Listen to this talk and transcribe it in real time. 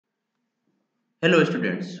Hello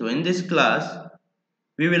students, so in this class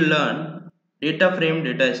we will learn data frame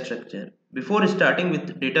data structure. Before starting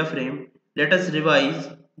with data frame, let us revise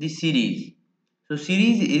the series. So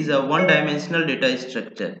series is a one-dimensional data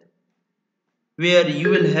structure where you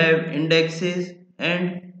will have indexes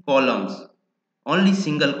and columns, only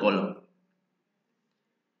single column.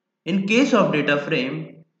 In case of data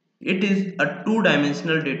frame, it is a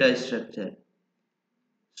two-dimensional data structure.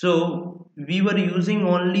 So we were using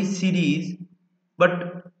only series,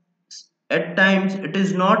 but at times it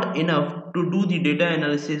is not enough to do the data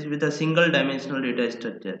analysis with a single dimensional data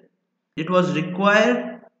structure. It was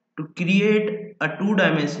required to create a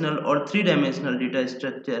two-dimensional or three-dimensional data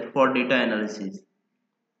structure for data analysis.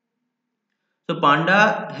 So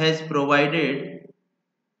Panda has provided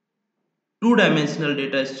two-dimensional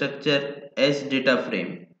data structure as data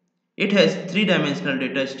frame. It has three-dimensional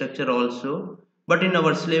data structure also, but in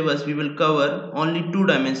our syllabus we will cover only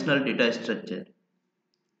two-dimensional data structure.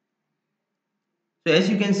 So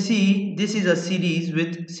as you can see, this is a series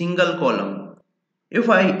with single column.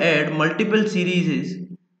 If I add multiple series,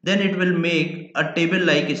 then it will make a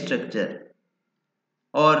table-like structure,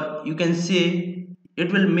 or you can say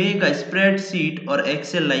it will make a spreadsheet or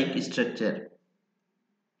Excel-like structure.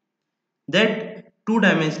 That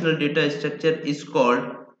two-dimensional data structure is called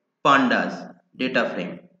Pandas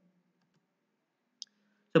DataFrame.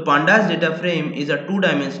 So Pandas DataFrame is a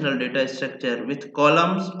two-dimensional data structure with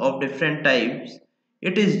columns of different types.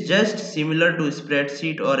 It is just similar to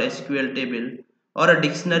spreadsheet or SQL table or a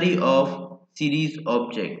dictionary of series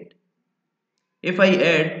object. If I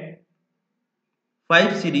add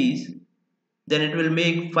 5 series, then it will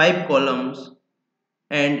make 5 columns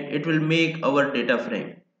and it will make our data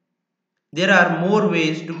frame. There are more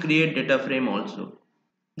ways to create data frame also.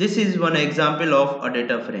 This is one example of a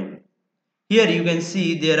data frame. Here you can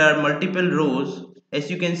see there are multiple rows. As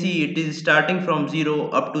you can see, it is starting from 0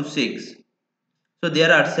 up to 6. So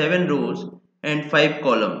there are 7 rows and 5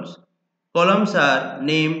 columns. Columns are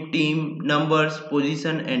name, team, numbers,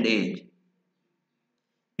 position and age.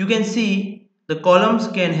 You can see the columns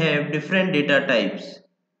can have different data types.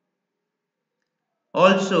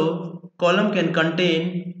 Also, column can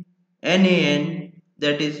contain NaN,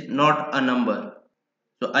 that is not a number.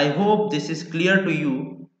 So I hope this is clear to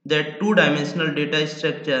you that two-dimensional data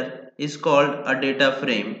structure is called a data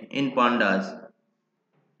frame in Pandas.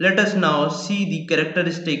 Let us now see the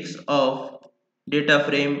characteristics of data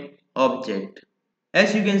frame object.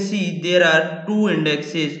 As you can see, there are two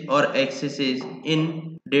indexes or axes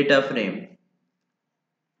in data frame.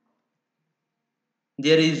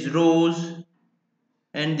 There is rows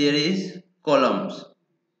and there is columns.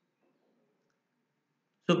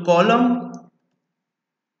 So column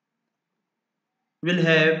will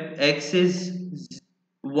have axis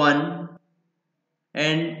 1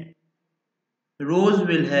 and rows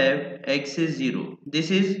will have axis 0. This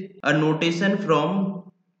is a notation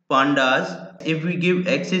from Pandas. If we give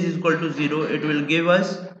axis is equal to 0, it will give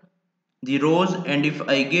us the rows, and if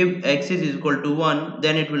I give axis is equal to 1,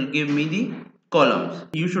 then it will give me the columns.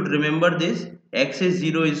 You should remember this. Axis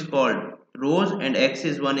 0 is called rows and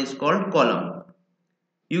axis 1 is called column.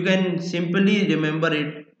 You can simply remember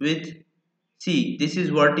it with, see, this is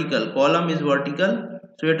vertical, column is vertical,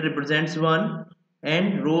 so it represents 1,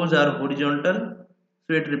 and rows are horizontal,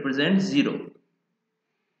 so it represents 0.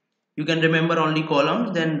 You can remember only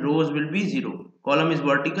columns, then rows will be 0. Column is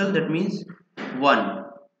vertical, that means 1.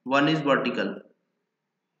 1 is vertical.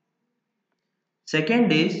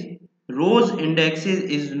 Second is, rows indexes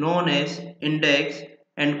is known as index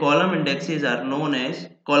and column indexes are known as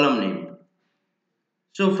column name.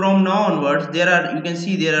 So from now onwards, you can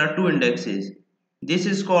see there are two indexes. This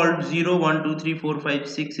is called 0, 1, 2, 3, 4, 5,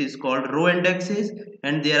 6 is called row indexes,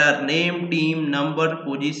 and there are name, team, number,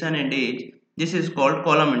 position and age. This is called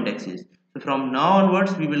column indexes. So from now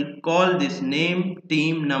onwards, we will call this name,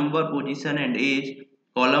 team, number, position and age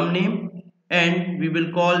column name, and we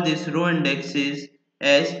will call this row indexes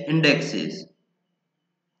as indexes.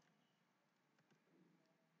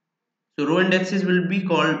 So row indexes will be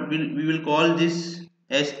called, we will call this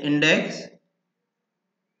as index,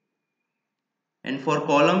 and for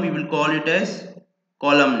column we will call it as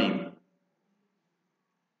column name.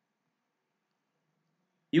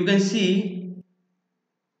 You can see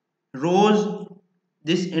rows,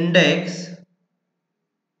 this index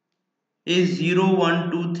is 0,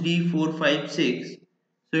 1, 2, 3, 4, 5, 6.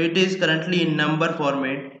 So it is currently in number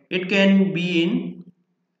format. It can be in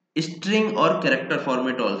string or character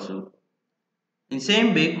format also. In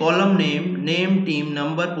same way, column name, name, team,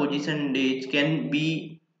 number, position and age can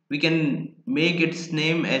be, we can make its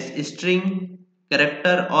name as string,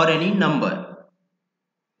 character or any number.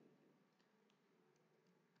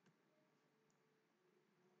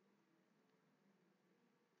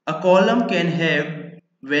 A column can have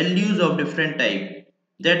values of different type.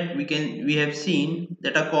 That we have seen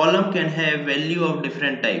that a column can have value of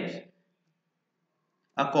different types.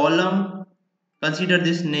 A column, consider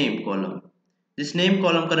this name column. This name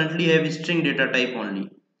column currently have string data type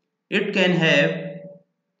only. It can have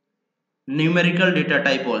numerical data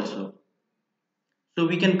type also. So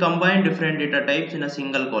we can combine different data types in a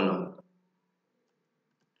single column.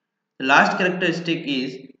 The last characteristic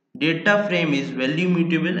is data frame is value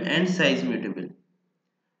mutable and size mutable.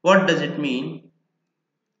 What does it mean?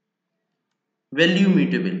 Value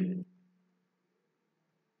mutable.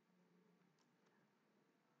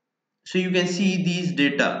 So you can see these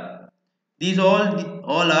data. These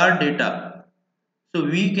all are data. So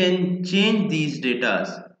we can change these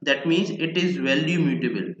data. That means it is value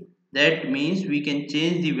mutable. That means we can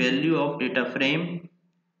change the value of data frame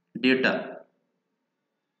data.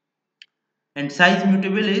 And size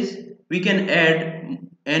mutable is we can add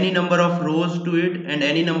any number of rows to it and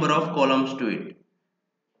any number of columns to it.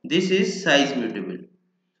 This is size mutable.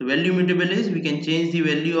 So value mutable is we can change the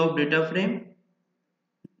value of data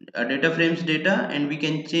frame's data, and we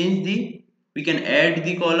can add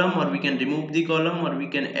the column or we can remove the column or we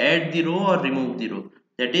can add the row or remove the row.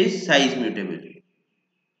 That is size mutable.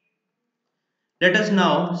 Let us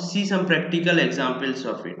now see some practical examples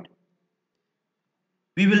of it.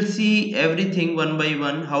 We will see everything one by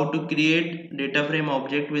one, how to create data frame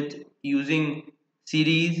object with using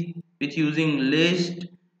series, with using list,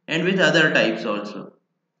 and with other types also.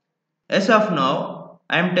 As of now,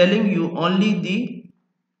 I am telling you only the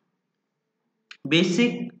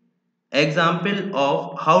basic example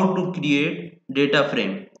of how to create data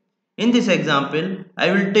frame. In this example,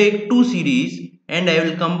 I will take two series and I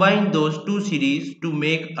will combine those two series to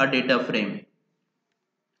make a data frame.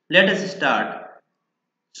 Let us start.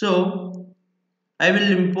 So, I will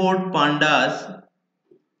import pandas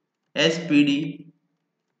as PD.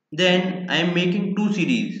 Then I am making two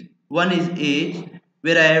series. One is age,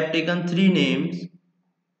 where I have taken three names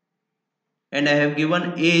and I have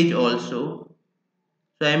given age also.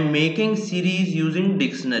 So I am making series using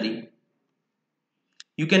dictionary.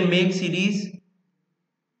 You can make series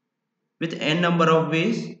with n number of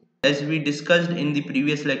ways as we discussed in the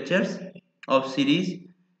previous lectures of series.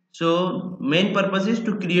 So main purpose is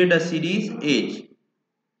to create a series age.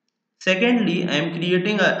 Secondly, I am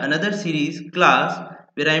creating another series class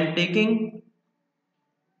where I am taking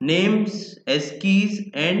names as keys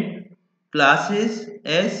and classes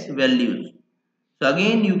as values. So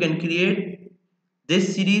again you can create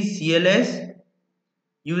this series CLS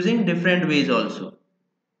using different ways also.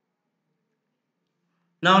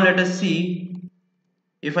 Now let us see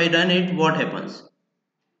if I run it what happens.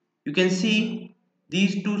 You can see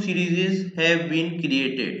these two series have been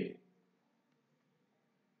created.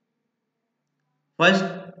 First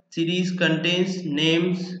series contains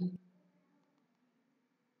names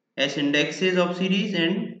as indexes of series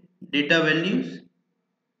and data values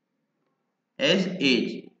as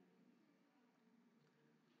age.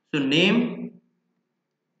 So name,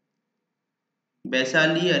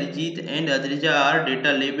 Baisali, Arijit and Adrija are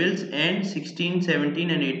data labels, and 16, 17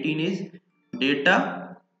 and 18 is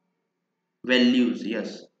data values.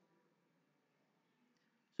 Yes.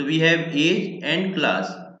 So we have age and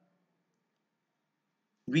class.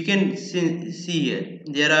 We can see here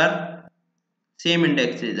there are same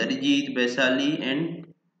indexes Arijit, Baisali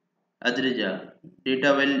and Adrija.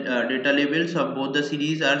 Data labels of both the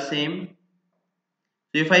series are same.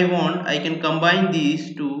 So if I want, I can combine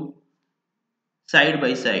these two side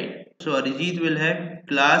by side. So Arijit will have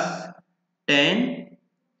class 10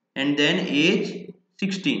 and then age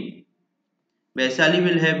 16. Vaisali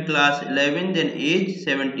will have class 11 then age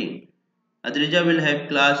 17. Adrija will have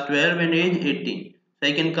class 12 and age 18. So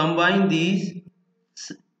I can combine these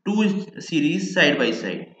two series side by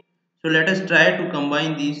side. So let us try to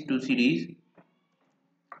combine these two series.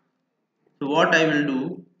 So what I will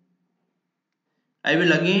do, I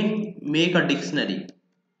will again make a dictionary.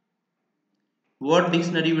 What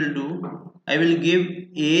dictionary will do? I will give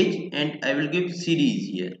age and I will give series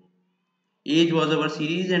here. Age was our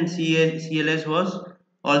series and CLS was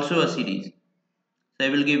also a series. So I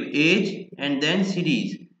will give age and then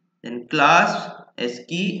series. Then class as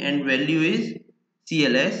key and value is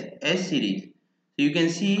CLS as series. So you can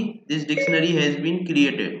see this dictionary has been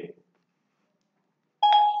created.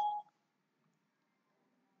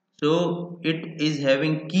 So it is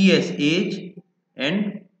having key as age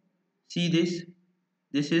and see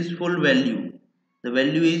this is full value. The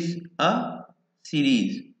value is a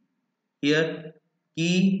series. Here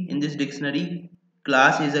key in this dictionary,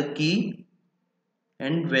 class is a key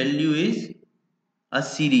and value is a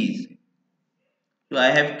series. So I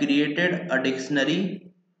have created a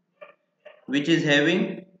dictionary which is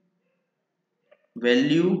having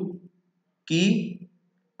value, key,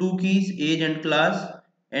 two keys, age and class,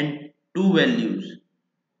 and two values,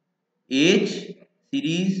 age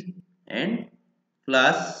series and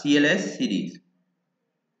class CLS series.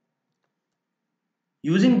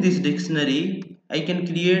 Using this dictionary, I can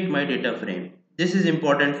create my data frame. This is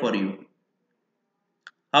important for you.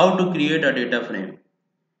 How to create a data frame?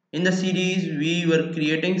 In the series, we were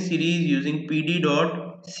creating series using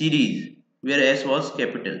pd.series, where S was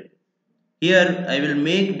capital. Here, I will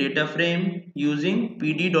make data frame using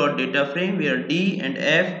pd.dataframe, where D and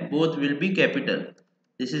F both will be capital.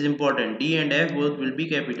 This is important. D and F both will be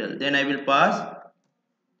capital. Then I will pass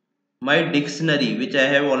my dictionary, which I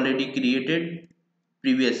have already created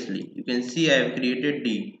previously. You can see I have created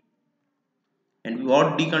D. And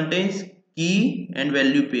what D contains? Key and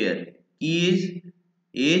value pair. Key is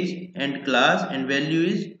age and class, and value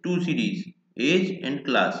is two series, age and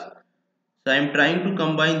class. So I am trying to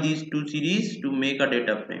combine these two series to make a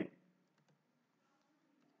data frame.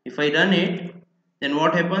 If I run it, then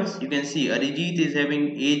what happens? You can see Arijit is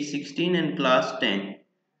having age 16 and class 10.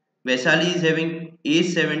 Vaishali is having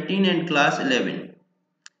age 17 and class 11.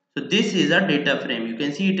 So this is a data frame. You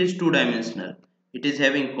can see it is two dimensional. It is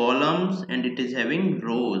having columns and it is having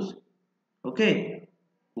rows. Okay.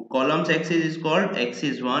 Columns axis is called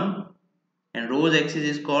axis 1 and rows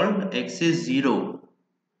axis is called axis 0.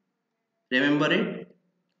 Remember it?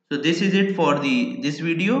 So this is it for this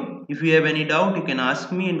video. If you have any doubt, you can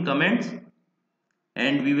ask me in comments,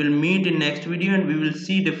 and we will meet in next video, and we will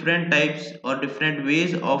see different types or different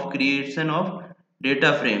ways of creation of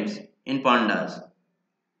data frames in pandas.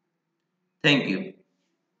 Thank you.